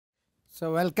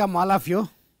So, welcome all of you.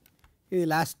 In the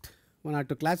last 1 or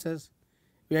 2 classes,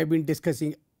 we have been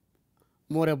discussing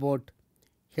more about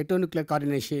heteronuclear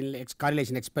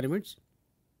correlation experiments.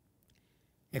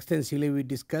 Extensively we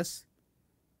discuss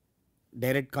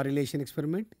direct correlation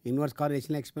experiment, inverse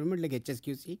correlation experiment like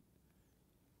HSQC,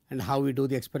 and how we do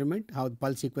the experiment, how the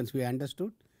pulse sequence we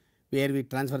understood, where we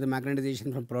transfer the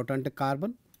magnetization from proton to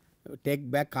carbon,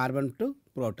 take back carbon to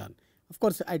proton. Of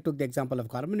course, I took the example of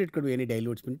carbon. It could be any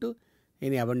dilute spin to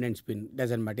any abundant spin,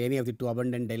 doesn't matter. Any of the two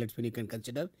abundant dilute spin you can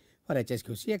consider for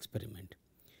HSQC experiment.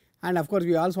 And of course,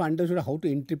 we also understood how to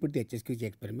interpret the HSQC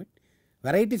experiment.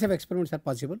 Varieties of experiments are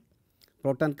possible.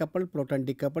 Proton coupled, proton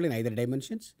decoupled in either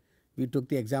dimensions. We took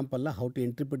the example of how to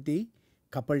interpret the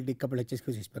coupled decoupled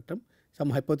HSQC spectrum. Some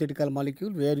hypothetical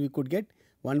molecule where we could get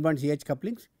one bond CH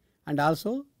couplings and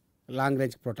also long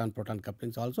range proton-proton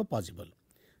couplings also possible.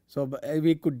 So,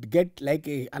 we could get like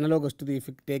analogous to the, if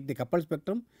you take the coupled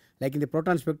spectrum, like in the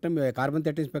proton spectrum you have carbon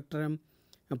 13 spectrum,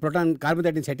 proton carbon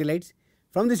 13 satellites.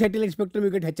 From the satellite spectrum you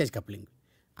get HH coupling.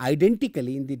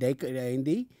 Identically in the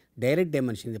direct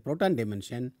dimension, in the proton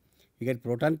dimension, you get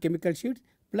proton chemical sheets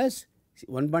plus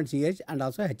one bond CH and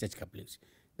also HH couplings.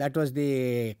 That was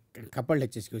the coupled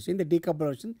HSQC. In the decoupled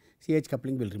version, CH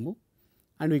coupling will remove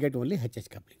and we get only HH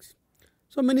couplings.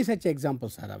 So, many such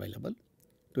examples are available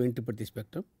to interpret the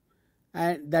spectrum,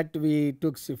 and that we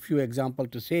took a few examples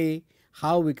to say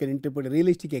how we can interpret a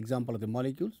realistic example of the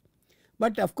molecules.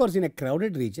 But of course, in a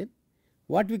crowded region,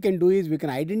 what we can do is we can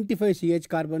identify CH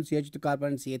carbon, CH2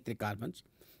 carbon, CH3 carbons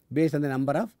based on the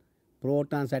number of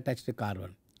protons attached to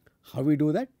carbon. How we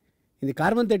do that? In the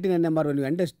carbon 13 number, when we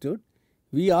understood,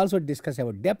 we also discussed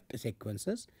about depth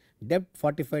sequences, depth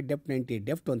 45, depth 98,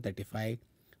 depth 135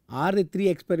 are the 3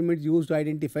 experiments used to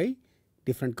identify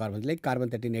different carbons, like carbon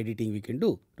 13 editing we can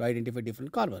do to identify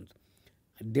different carbons.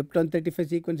 Depth 135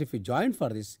 sequence, if you join for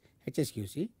this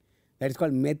HSQC, that is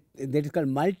called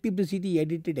multiplicity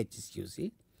edited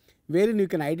HSQC, wherein you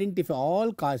can identify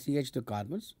all CH2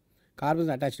 carbons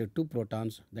attached to 2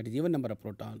 protons, that is even number of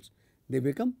protons, they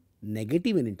become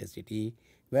negative in intensity,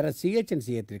 whereas CH and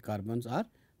CH3 carbons are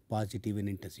positive in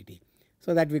intensity.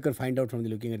 So, that we could find out from the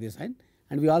looking at this sign,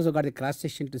 and we also got a cross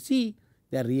section to see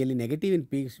they are really negative in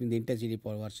peaks in the intensity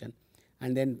portion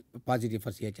and then positive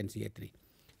for CH and CH3.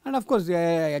 And of course,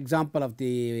 example of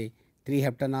the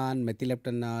 3-heptanon,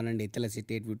 methylheptanon and ethyl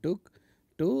acetate we took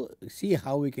to see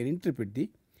how we can interpret the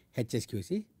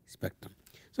HSQC spectrum.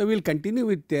 So, we will continue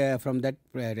with from that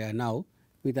now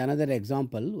with another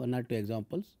example, 1 or 2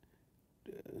 examples,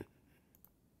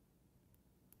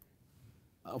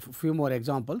 a few more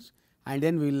examples, and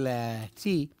then we will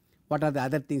see what are the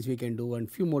other things we can do and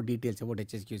few more details about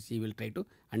HSQC we will try to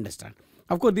understand.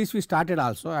 Of course, this we started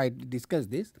also, I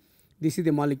discussed this. This is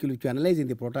the molecule which you analyze in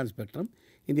the proton spectrum.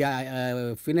 In the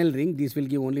phenyl ring, this will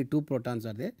give only 2 protons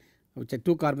are there, which are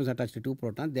 2 carbons attached to 2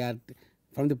 protons. They are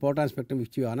from the proton spectrum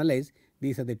which you analyze,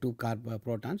 these are the 2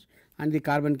 protons, and the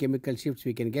carbon chemical shifts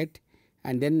we can get,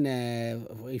 and then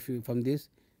if you from this,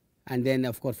 and then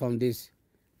of course from this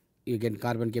you get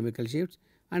carbon chemical shifts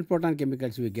and proton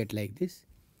chemicals we get like this.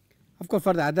 Of course,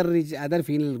 for the other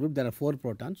phenyl group there are 4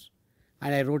 protons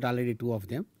and I wrote already 2 of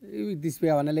them. This we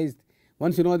have analyzed.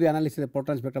 Once you know the analysis of the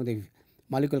proton spectrum of the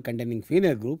molecule containing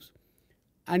phenyl groups,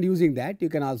 and using that you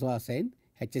can also assign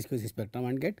HSQC spectrum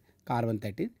and get carbon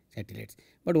 13 satellites.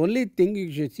 But only thing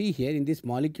you should see here in this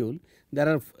molecule there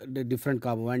are the different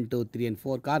carbon 1, 2, 3 and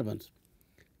 4 carbons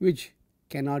which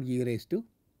cannot give rise to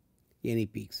any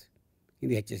peaks in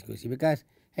the HSQC, because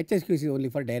HSQC is only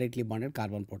for directly bonded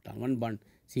carbon proton, 1 bond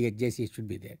CH, JC should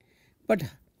be there. But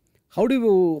how do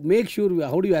you make sure,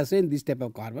 how do you assign this type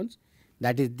of carbons?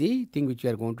 That is the thing which we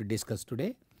are going to discuss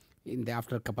today in the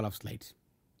after a couple of slides.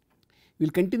 We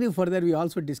will continue further. We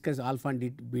also discuss alpha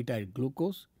and beta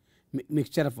glucose,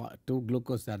 mixture of 2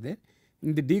 glucose are there.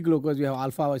 In the D glucose we have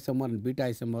alpha isomer and beta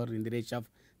isomer in the ratio of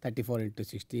 34 into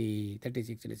 60,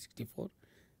 36 into 64,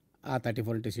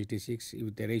 34 into 66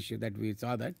 with the ratio that we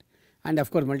saw that. And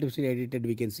of course, multiplicity edited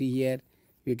we can see here,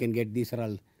 we can get these are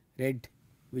all red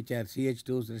which are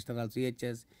CH2s, rest are all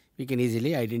CHs, we can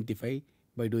easily identify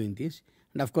by doing this.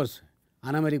 And of course,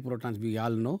 anomeric protons we all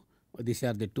know, these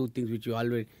are the 2 things which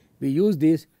we use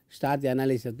this start the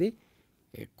analysis of the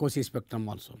Cauchy spectrum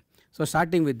also. So,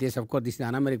 starting with this, of course, this is the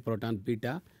anomeric proton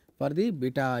beta for the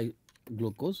beta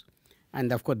glucose,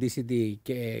 and of course, this is the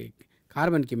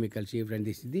carbon chemical shift and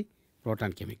this is the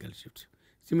proton chemical shift.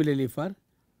 Similarly, for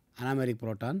anomeric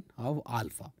proton of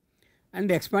alpha, and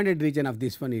the expanded region of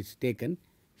this one is taken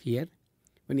here.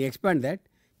 When you expand that,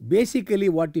 basically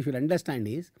what you should understand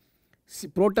is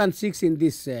proton 6 in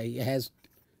this has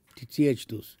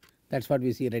CH2s, that is what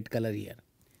we see red color here.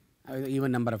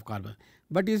 even number of carbon.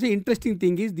 But you see, interesting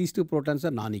thing is these two protons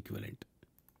are non-equivalent.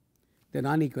 They are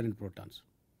non-equivalent protons.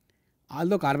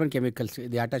 Although carbon chemicals,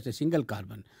 they attach a single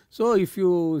carbon. So if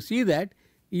you see that,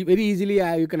 very easily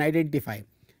you can identify.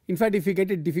 In fact, if you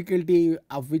get a difficulty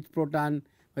of which proton,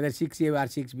 whether 6A or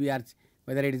 6B, or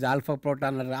whether it is alpha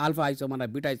proton or alpha isomer or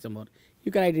beta isomer,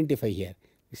 you can identify here.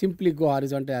 You simply go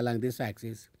horizontal along this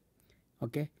axis.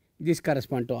 Okay, this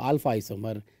corresponds to alpha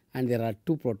isomer, and there are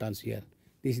two protons here.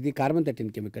 This is the carbon 13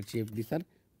 chemical shift. These are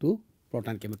two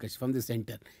proton chemical shift from the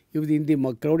center. If in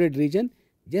the crowded region,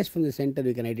 just from the center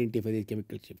we can identify the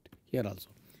chemical shift here also.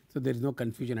 So there is no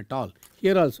confusion at all.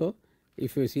 Here also,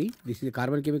 if you see, this is the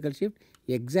carbon chemical shift.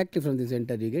 Exactly from the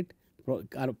center you get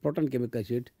proton chemical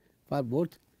shift for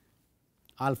both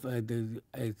alpha,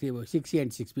 6A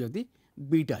and 6B of the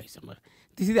beta isomer.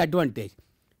 This is the advantage.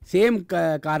 Same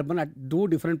carbon, two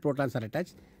different protons are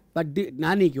attached, but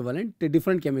non-equivalent to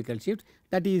different chemical shifts,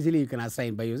 that easily you can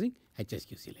assign by using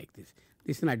HSQC like this.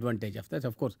 This is an advantage of that.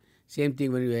 Of course, same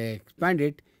thing when you expand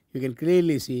it, you can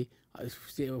clearly see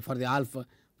for the alpha,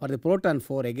 for the proton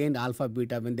 4, again alpha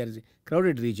beta, when there is a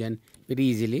crowded region, very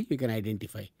easily you can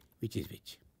identify which is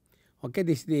which. Okay,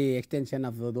 this is the extension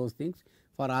of those things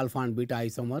for alpha and beta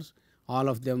isomers. All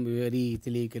of them very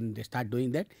easily you can start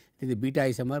doing that. This is the beta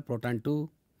isomer, proton 2.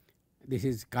 This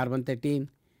is carbon 13.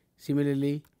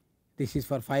 Similarly, this is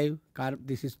for 5,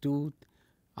 this is 2,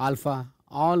 alpha,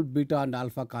 all beta and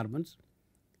alpha carbons.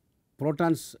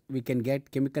 Protons we can get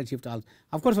chemical shift also.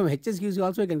 Of course, from HSQC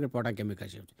also you can get proton chemical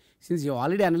shift. Since you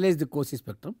already analyzed the Cauchy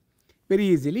spectrum, very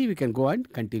easily we can go and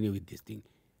continue with this thing.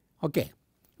 Okay.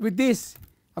 With this,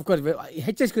 of course,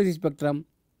 HSQC spectrum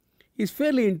is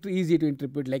fairly easy to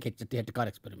interpret like HTCR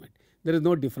experiment. There is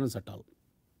no difference at all.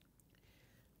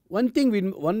 One thing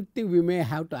we may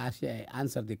have to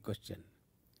answer the question.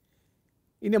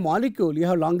 In a molecule, you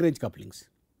have long range couplings.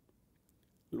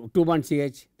 2 bond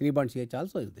CH, 3 bond CH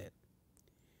also is there.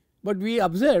 But we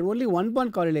observed only 1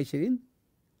 bond correlation in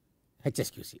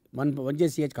HSQC,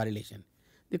 1J-CH correlation.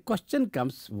 The question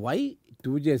comes, why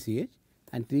 2J-CH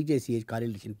and 3J-CH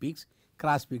correlation peaks,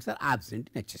 cross peaks are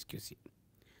absent in HSQC?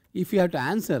 If you have to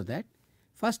answer that,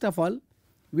 first of all,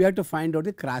 we have to find out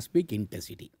the cross peak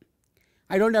intensity.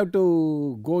 I don't have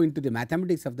to go into the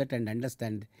mathematics of that and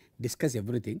understand, discuss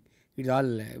everything. It is all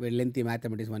very lengthy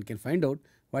mathematics. One can find out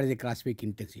what is the cross peak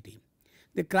intensity.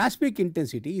 The cross peak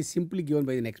intensity is simply given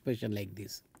by an expression like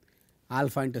this: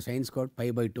 alpha into sin squared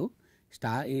pi by 2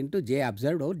 star into J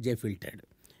observed or J filtered.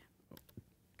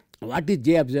 What is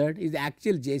J observed? Is the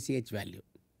actual JCH value.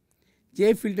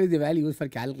 J filtered is the value used for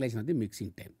calculation of the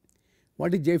mixing time.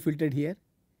 What is J filtered here?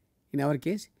 In our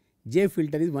case, J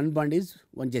filtered is 1 bond is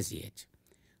 1JCH.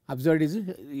 Observed is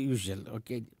usual.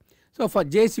 Okay. So for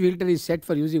J filter is set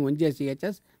for using 1JCH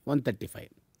as 135.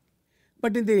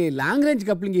 But in the long range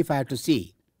coupling, if I have to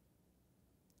see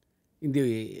in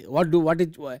the what is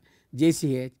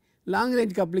JCH, long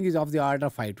range coupling is of the order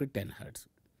of 5 to 10 hertz.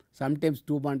 Sometimes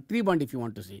 2 bond, 3 bond if you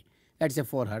want to see, let us say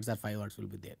 4 hertz or 5 hertz will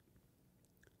be there.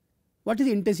 What is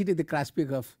the intensity of the cross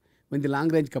peak of when the long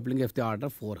range coupling is of the order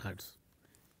of 4 hertz?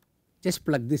 Just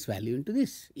plug this value into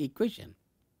this equation.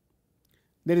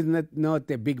 There is not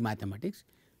a big mathematics.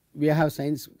 We have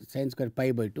sin squared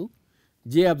pi by 2.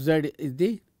 J observed is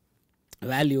the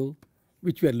value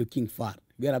which we are looking for.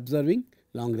 We are observing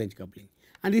long range coupling.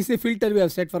 And this is the filter we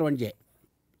have set for 1J,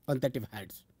 135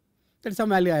 hertz. That is some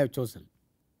value I have chosen.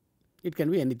 It can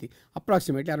be anything.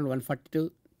 Approximately around 140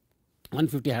 to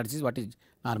 150 hertz is what is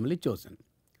normally chosen.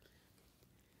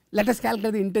 Let us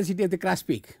calculate the intensity of the cross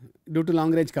peak due to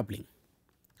long range coupling.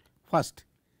 First,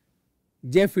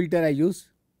 J filter I use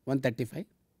 135.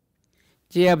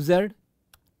 J observed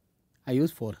I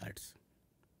use 4 hertz.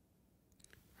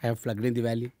 I have plugged in the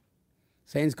value.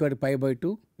 Sin squared pi by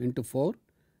 2 into 4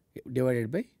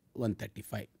 divided by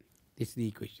 135. This is the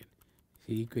equation.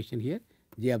 See the equation here,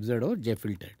 J observed or J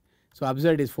filtered. So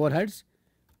observed is 4 hertz.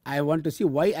 I want to see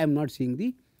why I am not seeing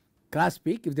the cross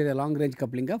peak if there is a long range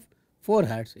coupling of 4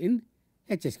 hertz in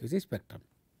HSQC spectrum.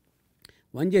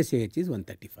 1JCH is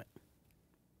 135.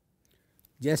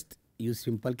 Just use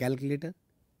simple calculator.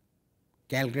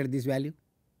 Calculate this value.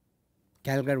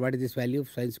 Calculate what is this value of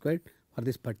sin squared for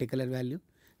this particular value.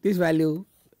 This value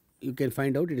you can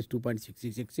find out, it is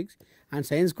 2.6666 and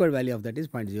sin squared value of that is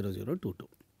 0.0022.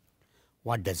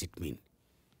 What does it mean?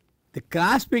 The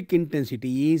cross peak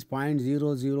intensity is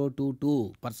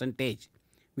 0.0022 percentage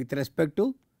with respect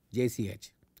to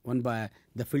JCH, one by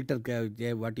the filter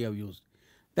what you have used.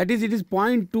 That is, it is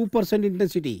 0.2%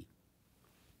 intensity.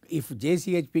 If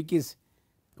JCH peak is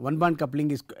 1 bond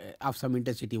coupling is of some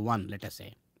intensity 1, let us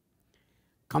say.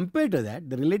 Compared to that,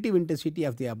 the relative intensity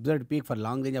of the observed peak for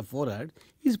long range of 4 Hz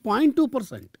is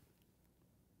 0.2%.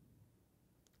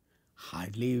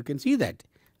 Hardly you can see that.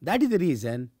 That is the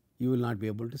reason you will not be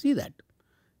able to see that.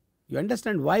 You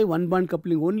understand why one band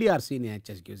coupling only are seen in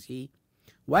HSQC.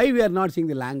 Why we are not seeing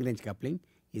the long range coupling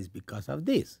is because of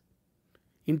this.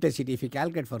 Intensity, if you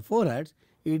calculate for 4 Hz,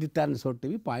 it turns out to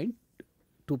be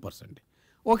 0.2%.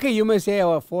 Okay, you may say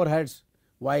 4 Hz,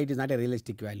 why it is not a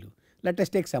realistic value. Let us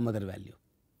take some other value,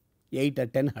 8 or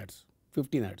 10 Hz,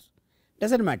 15 Hz.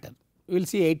 Doesn't matter. We will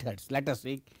see 8 Hz. Let us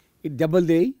see it double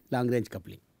the long range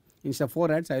coupling. Instead of 4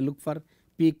 Hz, I look for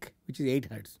peak which is 8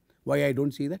 Hz. Why I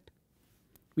don't see that?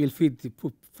 We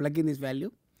will plug in this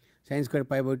value, sin square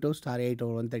pi by 2 star 8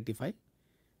 over 135,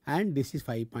 and this is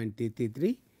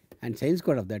 5.333, and sin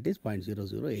square of that is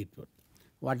 0.0084.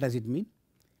 What does it mean?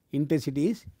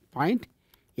 Intensity is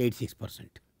 0.86%.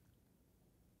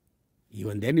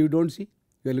 Even then you don't see.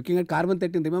 We are looking at carbon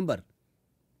 13, remember.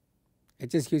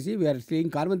 HSQC, we are seeing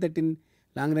carbon 13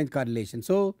 long range correlation.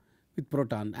 So, with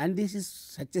proton, and this is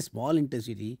such a small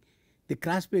intensity, the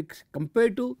cross peak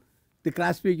compared to the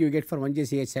cross peak you get for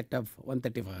 1JCH set of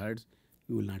 135 Hz,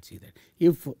 you will not see that.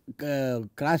 If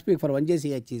cross peak for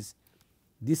 1JCH is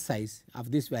this size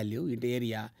of this value in the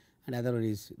area and other one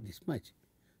is this much.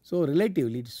 So,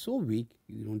 relatively it is so weak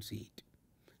you do not see it.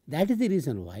 That is the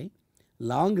reason why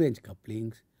long range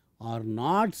couplings are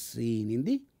not seen in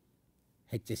the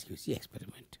HSQC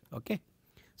experiment. Okay.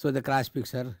 So, the cross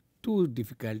peaks are too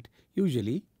difficult,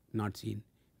 usually not seen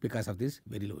because of this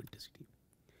very low intensity.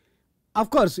 Of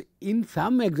course, in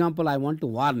some example I want to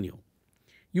warn you,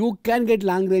 you can get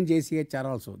long range JCHR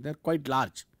also, they are quite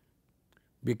large,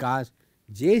 because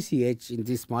JCH in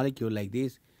this molecule like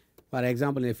this, for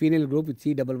example, in a phenyl group with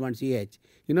C double bond CH,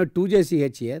 you know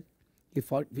 2JCH here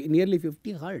is nearly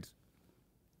 50 Hz.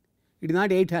 It is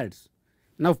not 8 Hz.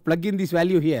 Now plug in this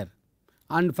value here,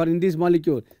 and for in this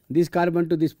molecule, this carbon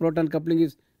to this proton coupling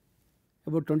is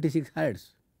about 26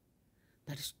 Hz.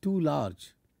 That is too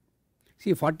large.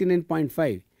 See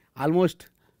 49.5, almost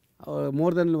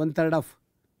more than 1/3 of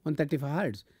 135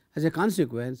 Hz. As a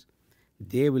consequence,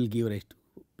 they will give rise to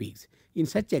peaks. In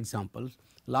such examples,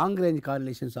 long range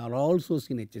correlations are also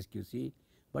seen in HSQC,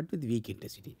 but with weak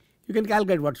intensity. You can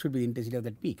calculate what should be the intensity of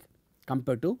that peak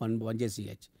compared to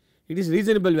 1JCH. It is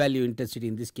reasonable value intensity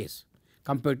in this case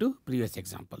compared to previous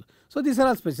example. So, these are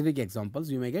all specific examples.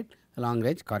 You may get long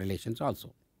range correlations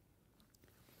also.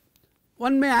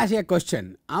 One may ask a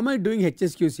question, am I doing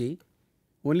HSQC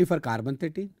only for carbon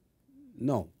 13?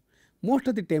 No. Most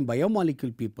of the time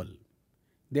biomolecule people,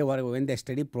 when they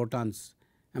study proteins,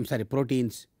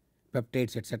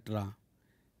 peptides, etc.,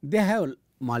 they have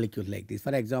molecules like this.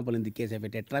 For example, in the case of a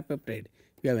tetrapeptide,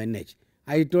 we have NH.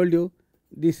 I told you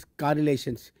these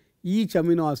correlations, each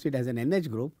amino acid has an NH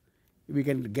group, we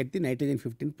can get the nitrogen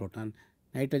 15 proton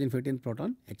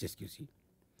HSQC.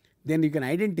 Then you can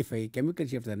identify chemical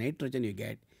shift of the nitrogen you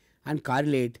get and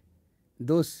correlate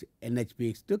those NH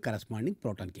peaks to corresponding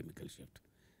proton chemical shift.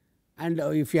 And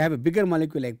if you have a bigger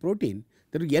molecule like protein,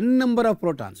 there is n number of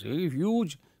protons,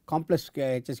 huge complex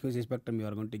HSQC spectrum you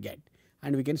are going to get,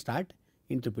 and we can start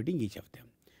interpreting each of them.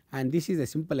 And this is a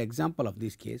simple example of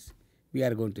this case. We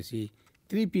are going to see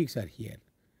 3 peaks are here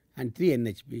and 3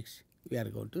 NH peaks we are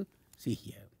going to see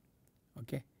here.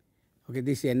 Okay. Okay,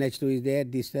 this NH2 is there,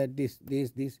 this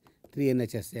 3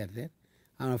 NHs are there,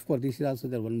 and of course this is also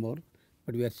there one more,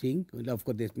 but we are seeing, of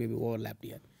course this may be overlapped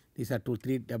here. These are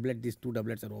 3 doublets, these 2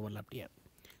 doublets are overlapped here.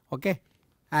 Okay,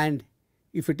 and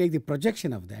if you take the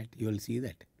projection of that, you will see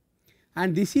that.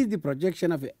 And this is the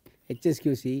projection of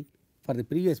HSQC for the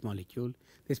previous molecule.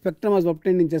 The spectrum was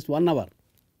obtained in just 1 hour.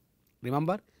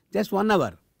 Remember, just 1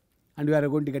 hour, and we are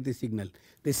going to get the signal.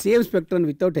 The same spectrum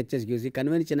without HSQC,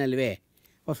 conventional way,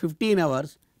 for 15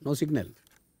 hours, no signal,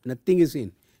 nothing is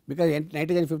seen, because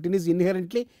nitrogen 15 is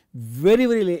inherently very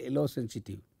low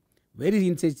sensitive, very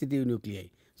insensitive nuclei.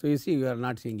 So, you see, you are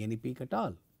not seeing any peak at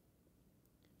all.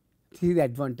 This is the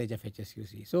advantage of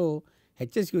HSQC. So,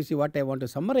 HSQC, what I want to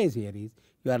summarize here is,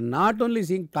 you are not only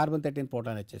seeing carbon 13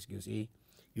 proton HSQC,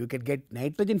 you can get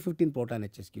nitrogen 15 proton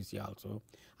HSQC also,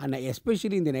 and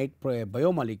especially in the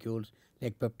biomolecules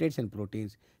like peptides and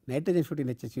proteins, nitrogen 15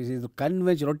 HSQC is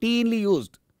routinely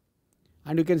used,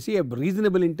 and you can see a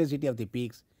reasonable intensity of the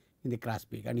peaks in the cross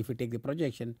peak. And if you take the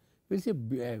projection, we will see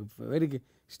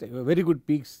very good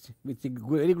peaks with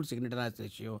very good signal to noise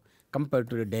ratio compared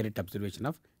to the direct observation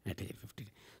of nitrogen 15.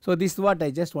 So, this is what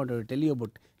I just wanted to tell you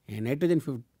about nitrogen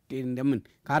 15,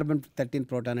 carbon 13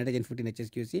 proton, nitrogen 15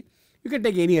 HSQC. You can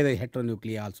take any other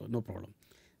heteronuclei also, no problem.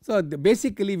 So,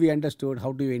 basically we understood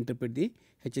how do you interpret the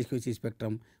HSQC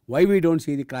spectrum, why we do not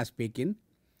see the cross peak in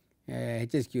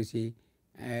HSQC,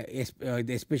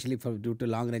 especially due to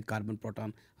long range carbon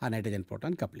proton or nitrogen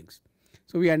proton couplings.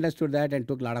 So we understood that and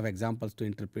took a lot of examples to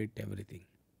interpret everything.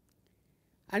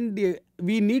 And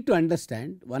we need to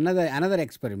understand another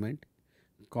experiment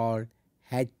called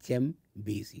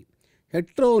HMBC,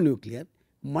 heteronuclear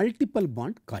multiple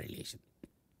bond correlation.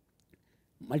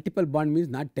 Multiple bond means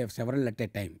not several at a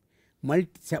time.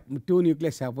 Two nuclei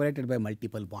separated by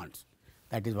multiple bonds.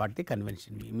 That is what the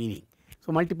convention meaning.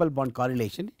 So multiple bond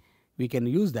correlation, we can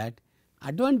use that.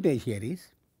 Advantage here is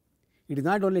it is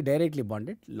not only directly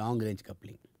bonded, long range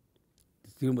coupling,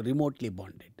 it's remotely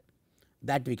bonded,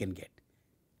 that we can get.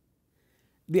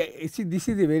 This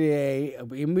is the very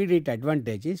immediate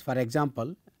advantages. For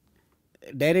example,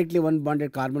 directly one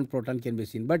bonded carbon proton can be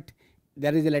seen, but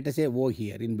there is a, let us say, O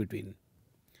here in between.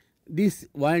 This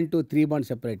 1, 2, 3 bonds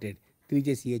separated,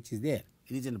 3JCH is there,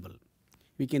 reasonable.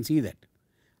 We can see that.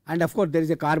 And of course, there is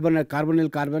a carbonyl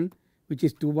carbon which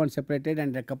is 2 bonds separated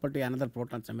and coupled to another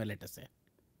proton somewhere, let us say.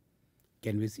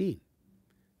 Can we see?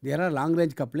 There are long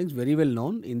range couplings very well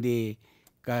known in the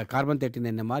carbon 13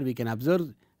 NMR. We can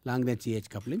observe long range CH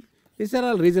coupling. These are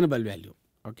all reasonable value.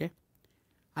 Okay.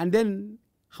 And then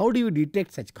how do you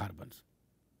detect such carbons?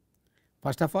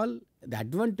 First of all, the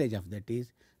advantage of that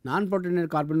is non-protonal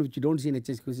carbon which you don't see in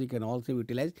HSQC can also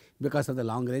utilize because of the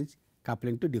long range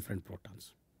coupling to different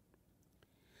protons.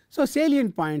 So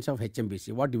salient points of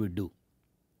HMBC, what do we do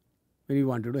when we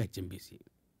want to do HMBC?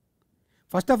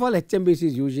 First of all, HMBC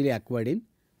is usually acquired in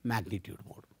magnitude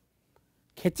mode.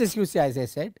 HSQC, as I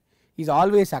said, is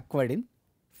always acquired in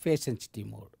phase sensitive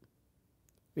mode,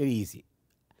 very easy.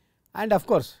 And of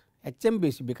course,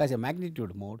 HMBC, because a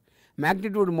magnitude mode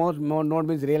node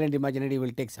means real and imaginary,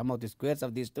 will take some of the squares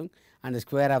of these two and the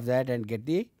square of that and get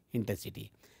the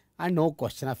intensity, and no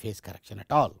question of phase correction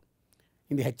at all.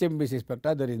 In the HMBC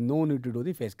spectra, there is no need to do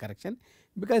the phase correction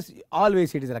because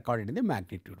always it is recorded in the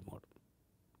magnitude mode.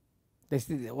 This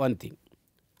is one thing.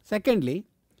 Secondly,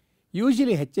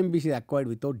 usually HMBC is acquired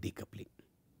without decoupling.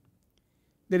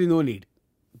 There is no need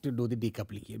to do the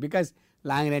decoupling here because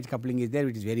long range coupling is there,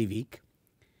 which is very weak.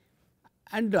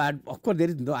 And of course, there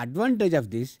is no advantage of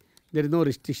this. There is no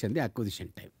restriction the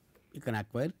acquisition time. You can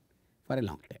acquire for a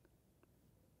long time.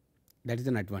 That is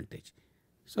an advantage.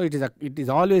 So it is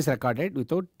always recorded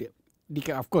without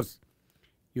of course,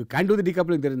 you can do the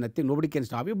decoupling. There is nothing. Nobody can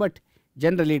stop you. But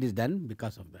generally, it is done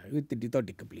because of that without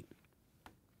decoupling.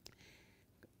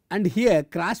 And here,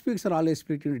 cross peaks are always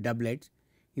split into doublets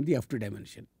in the F2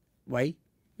 dimension. Why?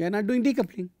 We are not doing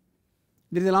decoupling.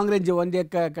 There is a long range 1J,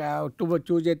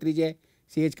 2J, 3J.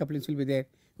 CH couplings will be there,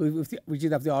 which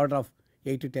is of the order of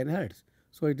 8 to 10 hertz.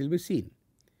 So it will be seen.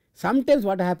 Sometimes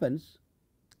what happens,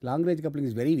 long range coupling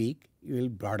is very weak, you will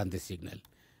broaden the signal.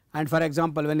 And for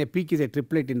example, when a peak is a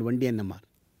triplet in 1D NMR,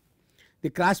 the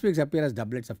cross peaks appear as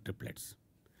doublets of triplets.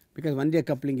 Because 1J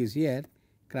coupling is here,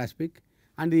 cross peak,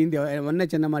 and in the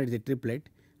 1H NMR it is a triplet,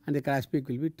 and the cross peak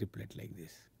will be triplet like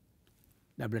this,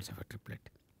 doublets of a triplet.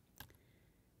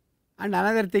 And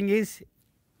another thing is,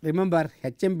 remember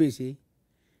HMBC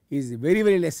is very,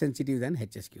 very less sensitive than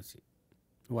HSQC.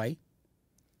 Why?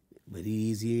 Very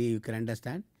easy, you can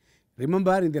understand.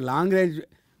 Remember, in the long range,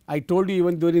 I told you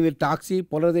even during the Toxi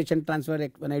polarization transfer,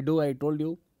 when I told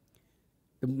you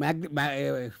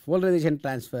the polarization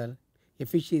transfer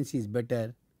efficiency is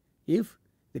better if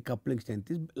the coupling strength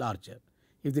is larger.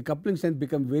 If the coupling strength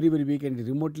becomes very, very weak and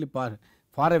remotely far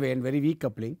away and very weak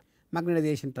coupling,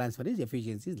 magnetization transfer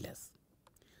efficiency is less.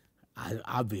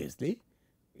 Obviously,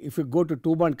 if you go to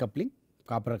 2 bond coupling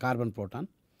carbon proton,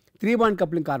 3 bond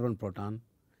coupling carbon proton,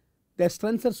 their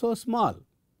strengths are so small.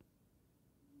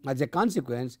 As a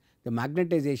consequence, the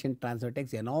magnetization transfer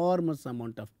takes enormous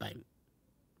amount of time.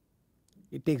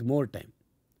 It takes more time,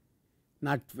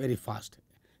 not very fast.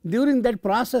 During that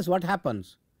process, what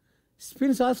happens?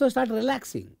 Spins also start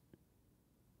relaxing.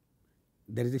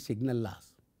 There is a signal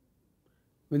loss.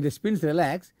 When the spins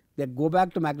relax, they go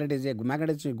back to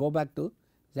magnetization go back to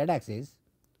Z axis.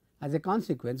 As a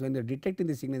consequence, when they are detecting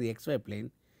the signal in the XY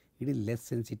plane, it is less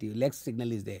sensitive, less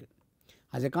signal is there.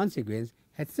 As a consequence,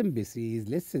 HMBC is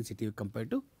less sensitive compared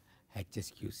to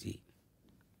HSQC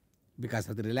because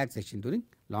of the relaxation during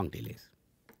long delays.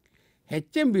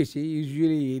 HMBC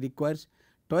usually requires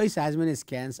twice as many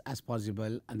scans as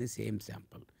possible on the same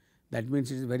sample. That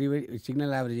means it is very, very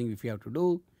signal averaging. If you have to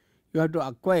do, you have to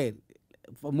acquire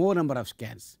for more number of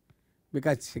scans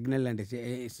because signal and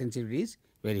sensitivity is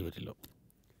very, very low.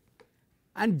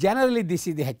 And generally, this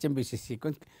is the HMBC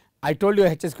sequence. I told you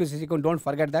HSQC sequence, don't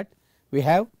forget that. We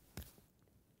have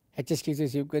HSQC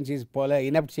sequence is polar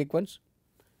inept sequence,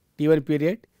 T1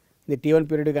 period. In the T1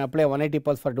 period, you can apply 180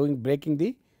 pulse for breaking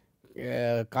the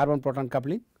carbon-proton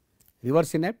coupling,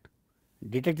 reverse inept,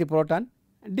 detect the proton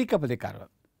and decouple the carbon.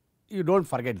 You do not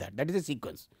forget that, that is a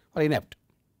sequence for inept.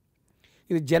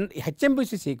 In the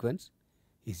HMBC sequence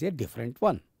is a different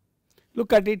one.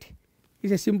 Look at it, it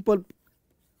is a simple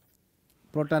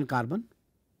proton carbon.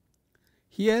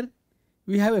 Here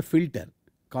we have a filter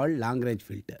called long range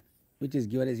filter, which is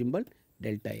given a symbol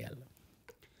delta L.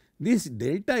 This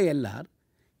delta LR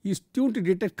is tuned to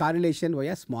detect correlation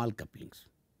via small couplings.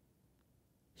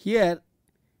 Here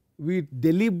we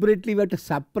deliberately have to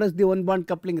suppress the one bond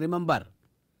coupling. Remember,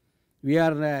 we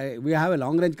have a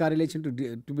long range correlation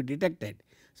to be detected.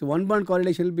 So one bond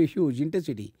correlation will be huge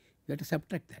intensity. We have to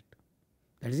subtract that.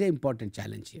 That is an important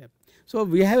challenge here. So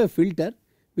we have a filter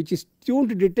which is tuned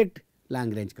to detect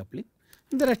long range coupling,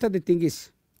 and the rest of the thing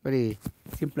is very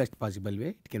simplest possible way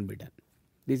it can be done.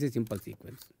 This is a simple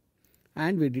sequence,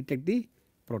 and we detect the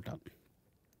proton.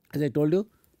 As I told you,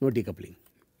 no decoupling,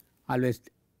 always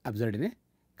observed in a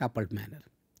coupled manner.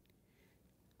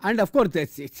 And of course, the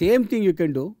same thing you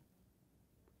can do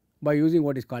by using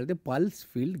what is called the pulse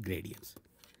field gradients.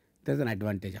 There is an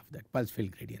advantage of that, pulse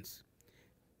field gradients.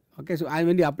 Okay, so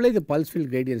when you apply the pulse field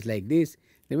gradients like this,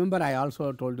 remember I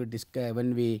also told you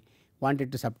when we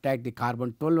wanted to subtract the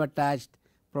carbon 12 attached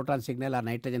proton signal or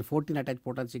nitrogen 14 attached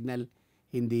proton signal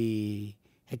in the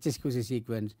HSQC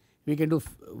sequence, we can do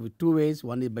two ways.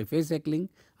 One is by phase cycling,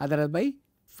 other is by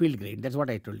field gradient. That is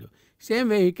what I told you. Same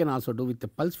way we can also do with the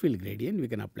pulse field gradient, we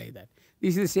can apply that.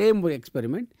 This is the same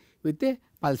experiment with a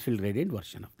pulse field gradient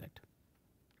version of that.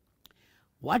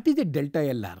 What is the delta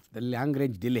LR, the long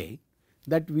range delay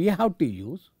that we have to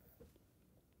use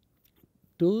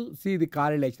to see the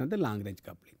correlation of the long range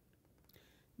coupling?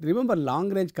 Remember,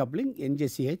 long range coupling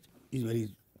NJCH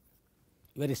is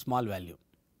very small value.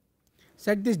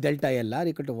 Set this delta LR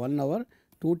equal to 1 over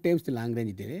 2 times the long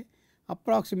range delay,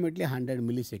 approximately 100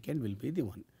 millisecond will be the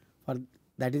one. For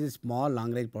that is a small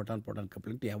long range proton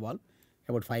coupling to evolve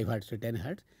about 5 hertz to 10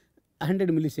 hertz. 100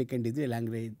 millisecond is the long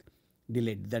range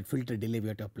delay, that filter delay we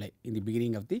have to apply in the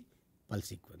beginning of the pulse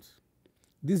sequence.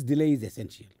 This delay is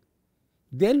essential.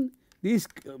 Then these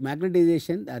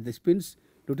magnetization the spins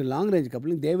due to long range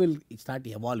coupling, they will start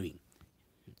evolving.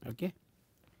 Okay.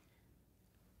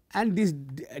 And this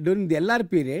during the LR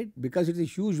period, because it is a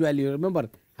huge value, remember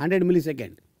 100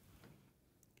 millisecond,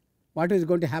 what is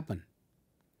going to happen?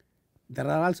 There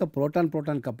are also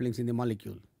proton-proton couplings in the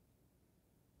molecule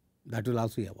that will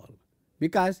also evolve,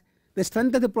 because the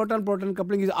strength of the proton-proton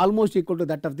coupling is almost equal to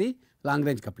that of the long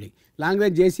range coupling. Long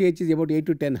range JCH is about 8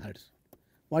 to 10 hertz.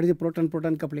 What is the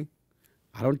proton-proton coupling?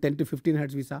 Around 10 to 15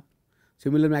 hertz we saw,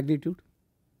 similar magnitude.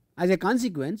 As a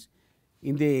consequence,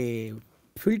 in the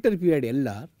filter period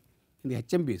LR, in the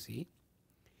HMBC,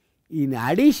 in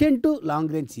addition to long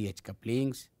range CH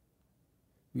couplings,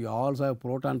 we also have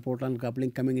proton-proton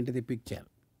coupling coming into the picture.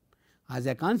 As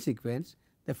a consequence,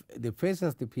 the phases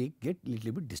of the peak get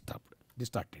little bit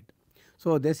distorted.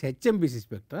 So this HMBC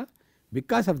spectra,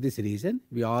 because of this reason,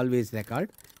 we always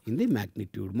record in the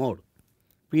magnitude mode.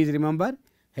 Please remember,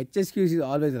 HSQC is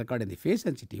always recorded in the phase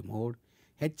sensitive mode.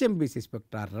 HMBC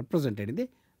spectra are represented in the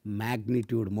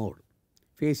magnitude mode.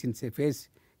 Phase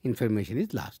information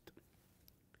is lost.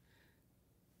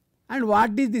 And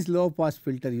what is this low pass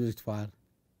filter used for?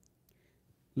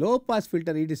 Low pass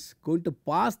filter, it is going to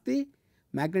pass the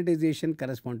magnetization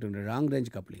corresponding to long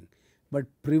range coupling, but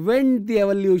prevent the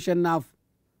evolution of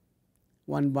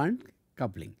one bond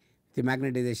coupling, the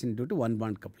magnetization due to one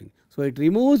bond coupling. So it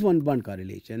removes one bond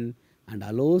correlation and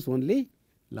allows only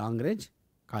long range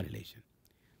correlation.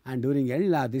 And during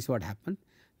LR, this is what happened.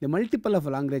 The multiple of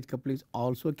long range couplings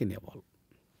also can evolve.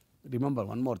 Remember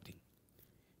one more thing,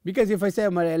 because if I say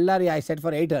my LR I set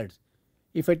for 8 hertz,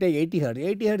 if I take 80 hertz,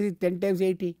 80 hertz is 10 times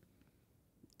 80,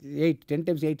 10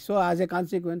 times 8. So as a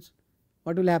consequence,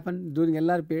 what will happen during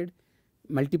LR period?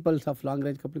 Multiples of long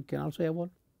range coupling can also evolve.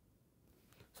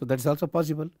 So that is also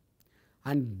possible,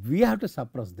 and we have to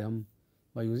suppress them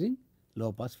by using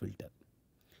low pass filter.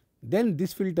 Then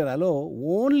this filter allow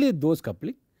only those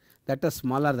coupling that are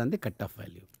smaller than the cutoff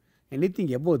value.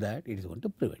 Anything above that, it is going to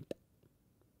prevent.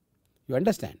 You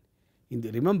understand?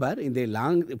 Remember, in the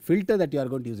long filter that you are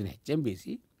going to use in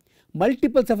HMBC,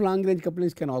 multiples of long range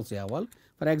couplings can also evolve.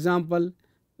 For example,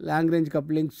 long range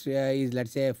couplings is, let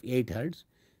us say, 8 hertz.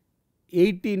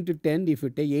 80 into 10, if you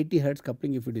take 80 hertz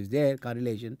coupling, if it is there,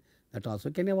 correlation, that also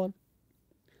can evolve.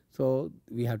 So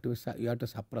you have to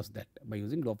suppress that by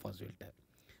using low pass filter.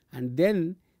 And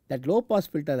then that low pass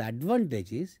filter, the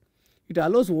advantage is it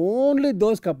allows only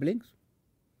those couplings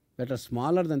that are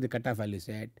smaller than the cutoff value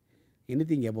set.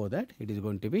 Anything above that, it is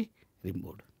going to be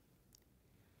removed.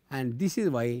 And this is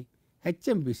why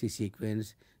HMBC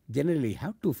sequence generally you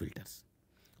have two filters.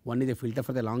 One is a filter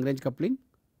for the long range coupling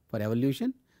for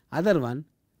evolution, other one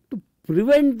to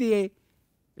prevent the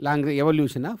long range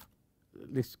evolution of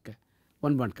this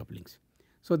one bond couplings.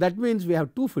 So that means we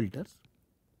have two filters.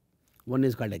 One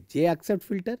is called a J accept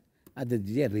filter, other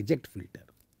J reject filter.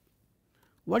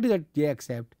 What is that J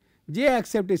accept? J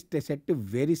accept is set to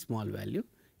very small value,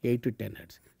 8 to 10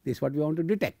 hertz. This is what we want to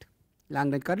detect,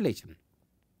 long range correlation.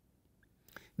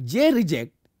 J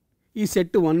reject is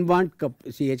set to one bond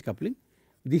CH coupling.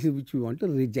 This is which we want to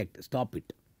reject, stop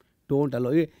it. Don't allow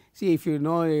it. See, if you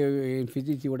know in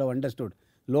physics, you would have understood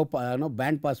low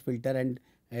band pass filter and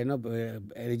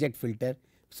reject filter.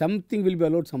 Something will be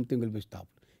allowed, something will be stopped.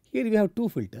 Here we have two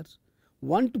filters.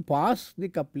 One to pass the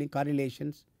coupling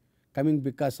correlations coming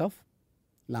because of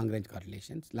long range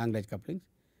correlations, long range couplings.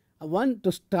 One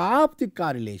to stop the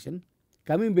correlation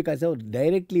coming because of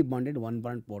directly bonded one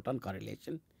bond proton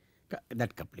correlation,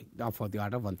 that coupling of the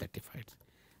order of 135.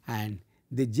 And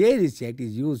the J reject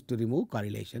is used to remove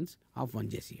correlations of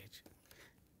 1JCH.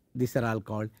 These are all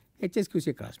called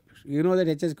HSQC cross peaks. You know that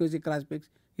HSQC cross peaks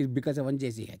is because of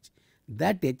 1JCH.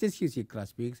 That HSQC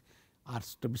cross peaks are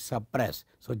to be suppressed.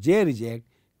 So J reject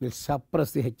will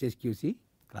suppress the HSQC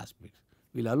cross peaks,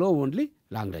 will allow only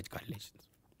long range correlations.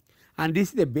 And this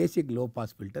is the basic low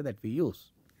pass filter that we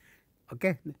use.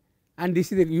 Okay, and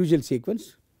this is the usual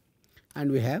sequence.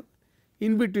 And we have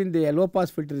in between the low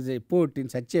pass filter is put in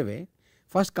such a way,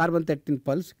 first carbon 13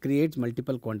 pulse creates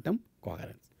multiple quantum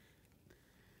coherence.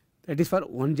 That is for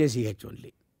 1JCH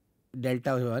only.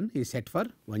 Delta 1 is set for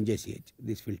 1JCH,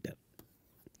 this filter.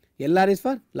 LR is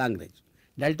for long range.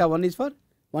 Delta 1 is for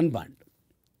one bond.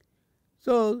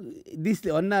 So this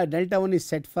one delta 1 is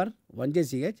set for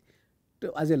 1JCH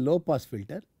as a low pass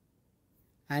filter,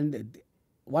 and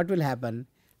what will happen?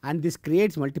 And this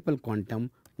creates multiple quantum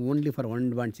only for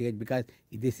one band CH because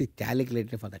this is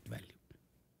calculated for that value.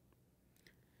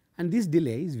 And this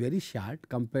delay is very short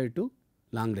compared to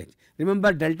long range.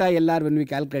 Remember delta LR when we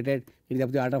calculated, it is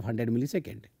of the order of 100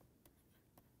 millisecond.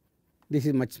 This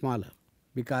is much smaller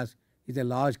because it is a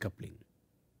large coupling.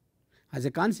 As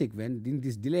a consequence, in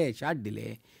this delay, short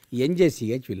delay,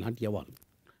 NJCH will not evolve.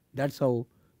 That is how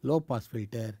low pass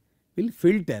filter will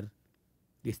filter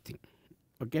this thing.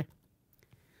 Okay.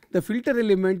 The filter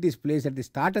element is placed at the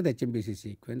start of the HMBC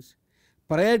sequence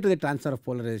prior to the transfer of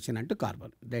polarization onto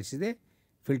carbon. That is the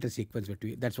filter sequence.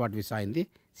 That is what we saw in the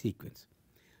sequence.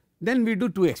 Then we do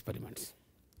two experiments.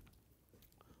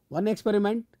 One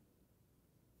experiment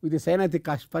with the sign of the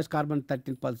first carbon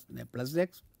 13 pulse plus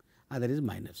X, other is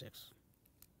minus X.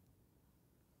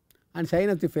 And sign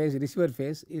of the phase, receiver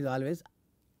phase is always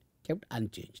kept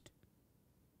unchanged.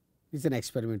 This is an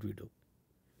experiment we do.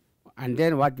 And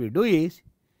then what we do is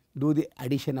do the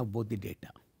addition of both the data.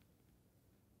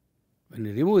 When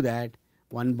we remove that,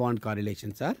 one bond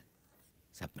correlations are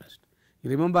suppressed. You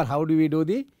remember how do we do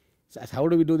the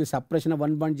suppression of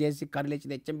one bond JC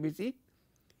correlation HMBC?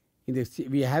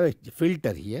 We have a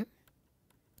filter here.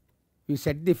 We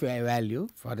set the value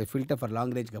for the filter for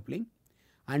long range coupling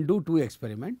and do two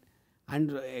experiments.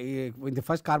 And with the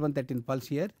first carbon 13 pulse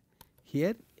here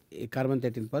a carbon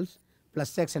 13 pulse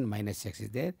plus X and minus X is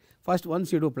there. First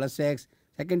once you do plus X,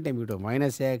 second time you do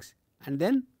minus X, and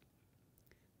then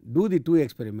do the two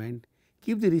experiment,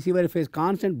 keep the receiver phase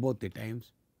constant both the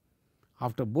times.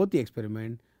 After both the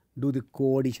experiment, do the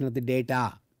co-addition of the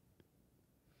data.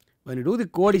 When you do the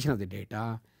co-addition of the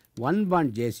data, one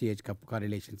bond JCH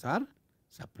correlations are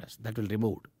suppressed, that will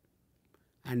removed.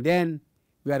 And then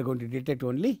we are going to detect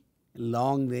only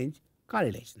long range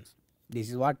correlations. This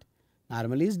is what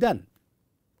normally is done.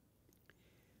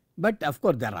 But of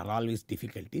course, there are always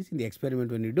difficulties in the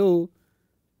experiment. When you do,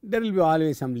 there will be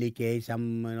always some leakage,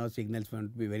 some signals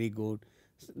won't be very good,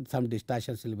 some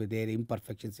distortions will be there,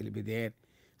 imperfections will be there.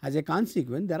 As a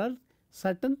consequence, there are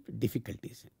certain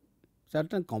difficulties,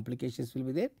 certain complications will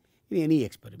be there in any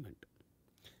experiment.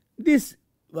 This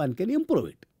one can improve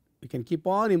it. We can keep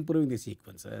on improving the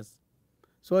sequences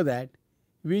so that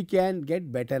we can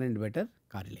get better and better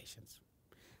correlations.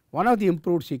 One of the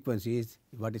improved sequences is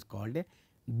what is called a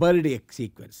Bird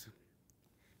sequence.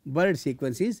 Bird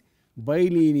sequence is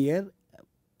bilinear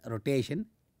rotation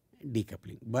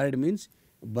decoupling. Bird means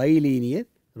bilinear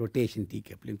rotation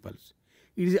decoupling pulse.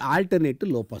 It is alternate to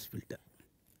low pass filter.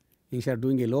 Instead of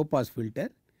doing a low pass filter,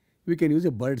 we can use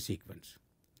a bird sequence.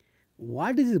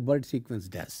 What is this bird sequence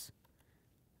does?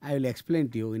 I will explain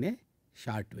to you in a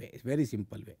short way, very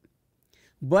simple way.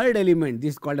 Bird element,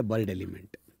 this is called a bird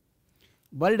element.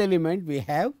 Bird element, we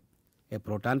have a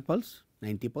proton pulse,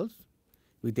 90 pulse,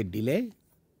 with a delay,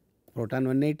 proton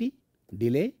 180,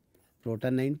 delay,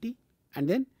 proton 90, and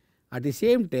then At the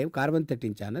same time, carbon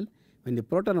 13 channel, when the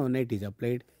proton 180 is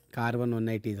applied, carbon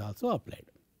 180 is also applied.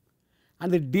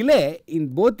 And the delay in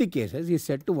both the cases is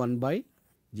set to 1 by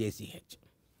JCH.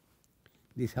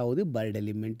 This is how the bulk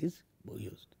element is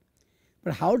used.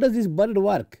 But how does this bulk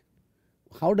work?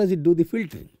 How does it do the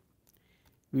filtering?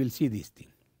 We will see this thing.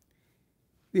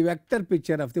 The vector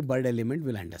picture of the bulk element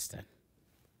will understand.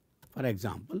 For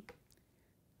example,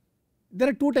 there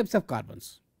are two types of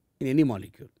carbons in any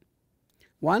molecule.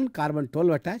 One, carbon 12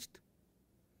 attached,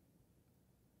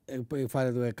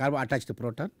 for the carbon attached to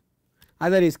proton.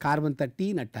 Other is carbon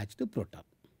 13 attached to proton.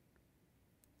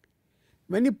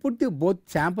 When you put the both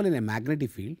sample in a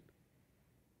magnetic field,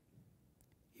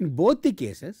 in both the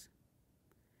cases,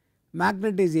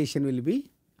 magnetization will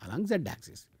be along z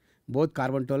axis. Both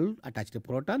carbon 12 attached to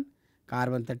proton,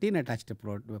 carbon 13 attached to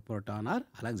proton are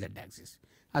along z axis.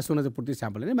 As soon as you put the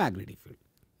sample in a magnetic field,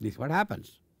 this is what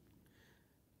happens.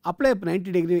 Apply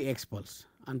 90-degree X pulse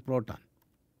on proton.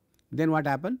 Then what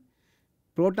happens?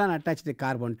 Proton attached to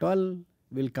carbon 12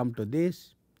 will come to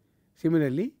this.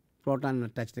 Similarly, proton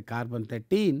attached to carbon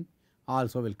 13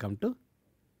 also will come to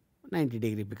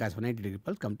 90-degree, because for 90-degree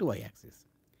pulse come to y axis.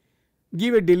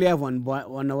 Give a delay of 1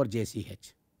 over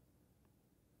JCH.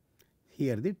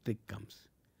 Here the trick comes.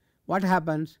 What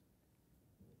happens?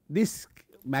 This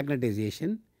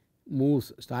magnetization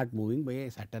start moving by a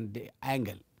certain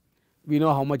angle. We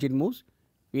know how much it moves.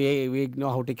 We know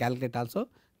how to calculate also.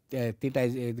 Theta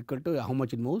is equal to how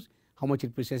much it moves, how much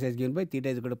it precise is given by theta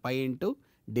is equal to pi into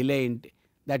delay into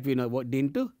that we know, d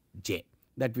into j,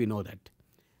 that we know that.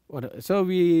 So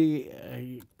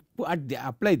we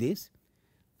apply this,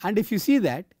 and if you see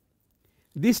that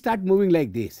this start moving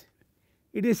like this,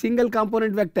 it is single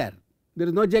component vector, there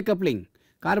is no j coupling.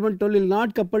 Carbon 12 will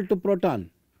not couple to proton,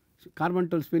 carbon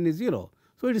 12 spin is 0.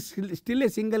 So it is still a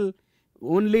single,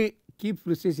 only keeps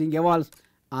precessing, evolves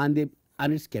on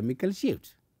its chemical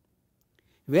shifts.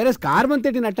 Whereas carbon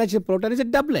 13 attached to proton is a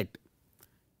doublet.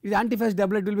 This antiphase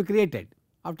doublet will be created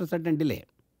after certain delay.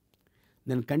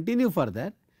 Then continue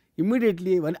further,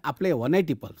 immediately apply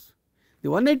 180 pulse. The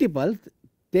 180 pulse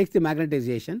takes the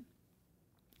magnetization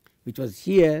which was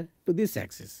here to this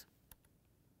axis,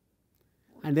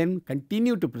 and then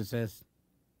continue to process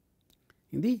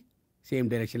in the same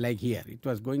direction, like here. It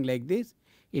was going like this,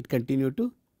 it continued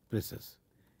to process.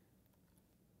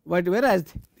 But whereas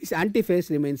this antiphase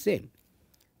remains same,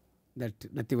 that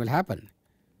nothing will happen.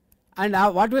 And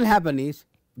what will happen is,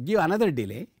 give another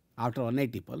delay after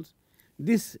 180 pulse,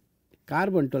 this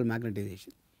carbon 12 magnetization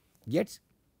gets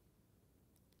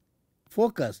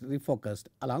refocused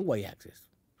along y axis,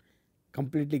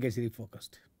 completely gets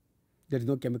refocused. There is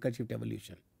no chemical shift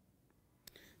evolution.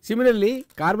 Similarly,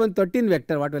 carbon 13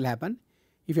 vector, what will happen?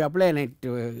 If you apply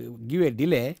give a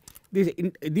delay,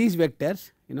 these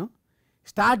vectors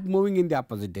start moving in the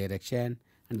opposite direction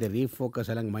and they refocus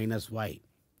along minus y.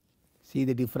 See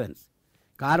the difference.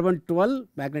 Carbon 12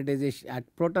 magnetization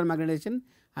at proton magnetization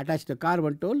attached to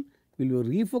carbon 12 will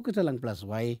refocus along plus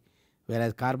y,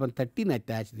 whereas carbon 13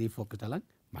 attached refocus along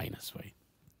minus y.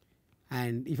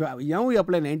 And if now we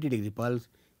apply 90-degree pulse,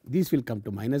 this will come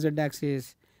to minus z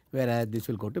axis, whereas this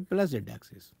will go to plus z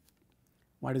axis.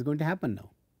 What is going to happen now?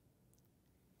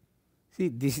 See,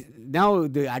 this now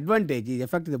the advantage is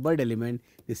effect of the bulk element,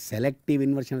 the selective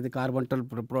inversion of the carbon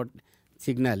 12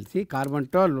 signal. See, carbon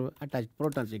 12 attached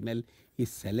proton signal is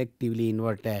selectively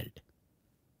inverted.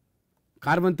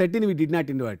 Carbon 13 we did not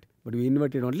invert, but we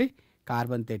inverted only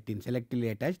carbon 13, selectively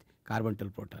attached carbon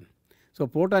 12 proton. So,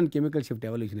 proton chemical shift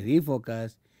evolution is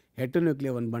refocused,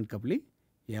 heteronuclear one bond coupling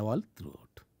evolve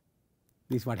throughout.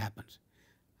 This is what happens.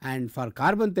 And for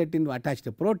carbon 13 attached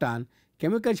to proton,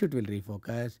 chemical shift will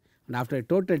refocus, and after a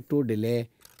total 2 delay,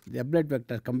 the doublet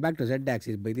vector come back to z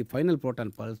axis. By the final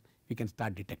proton pulse, we can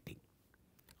start detecting.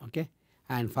 Okay?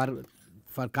 And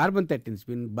for carbon 13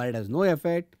 spin, bulk has no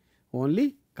effect,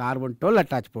 only carbon 12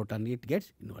 attached proton, it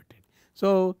gets inverted.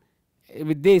 So,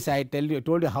 with this I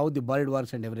told you how the bulk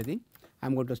works and everything. I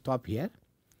am going to stop here,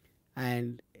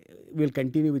 and we will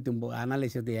continue with the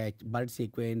analysis of the bulk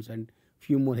sequence and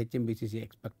few more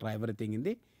HMBC spectra, everything in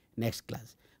the next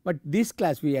class. But this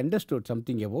class we understood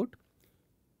something about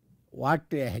what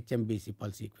HMBC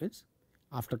pulse sequence.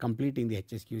 After completing the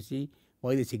HSQC,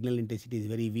 why the signal intensity is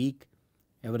very weak,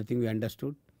 everything we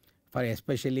understood. For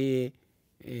especially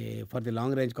for the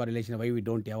long range correlation, why we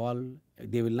do not evolve,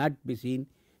 they will not be seen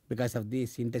because of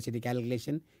this intensity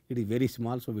calculation, it is very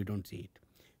small, so we do not see it.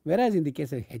 Whereas in the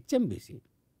case of HMBC,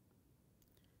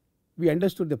 we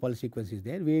understood the pulse sequence is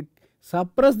there, we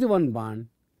suppress the one bond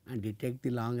and detect the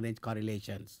long range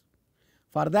correlations.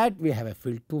 For that we have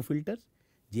two filters,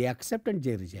 J accept and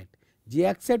J reject. J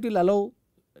accept will allow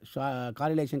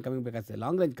correlation coming back as a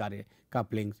long range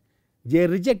couplings, they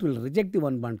will reject the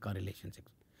one bond correlations.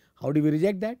 How do we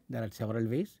reject that? There are several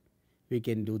ways. We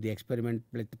can do the experiment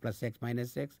with plus x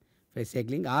minus x phase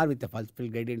cycling, or with the false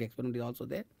field gradient experiment is also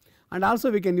there. And also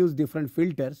we can use different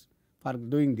filters for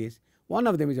doing this. One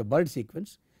of them is a bird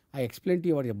sequence. I explained to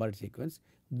you about a bird sequence.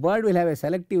 Bird will have a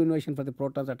selective inversion for the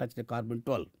protons attached to carbon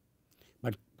 12,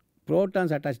 but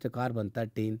protons attached to carbon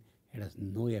 13, it has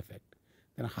no effect.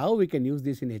 Then how we can use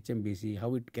this in HMBC,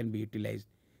 how it can be utilized,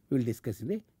 we will discuss in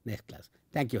the next class.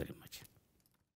 Thank you very much.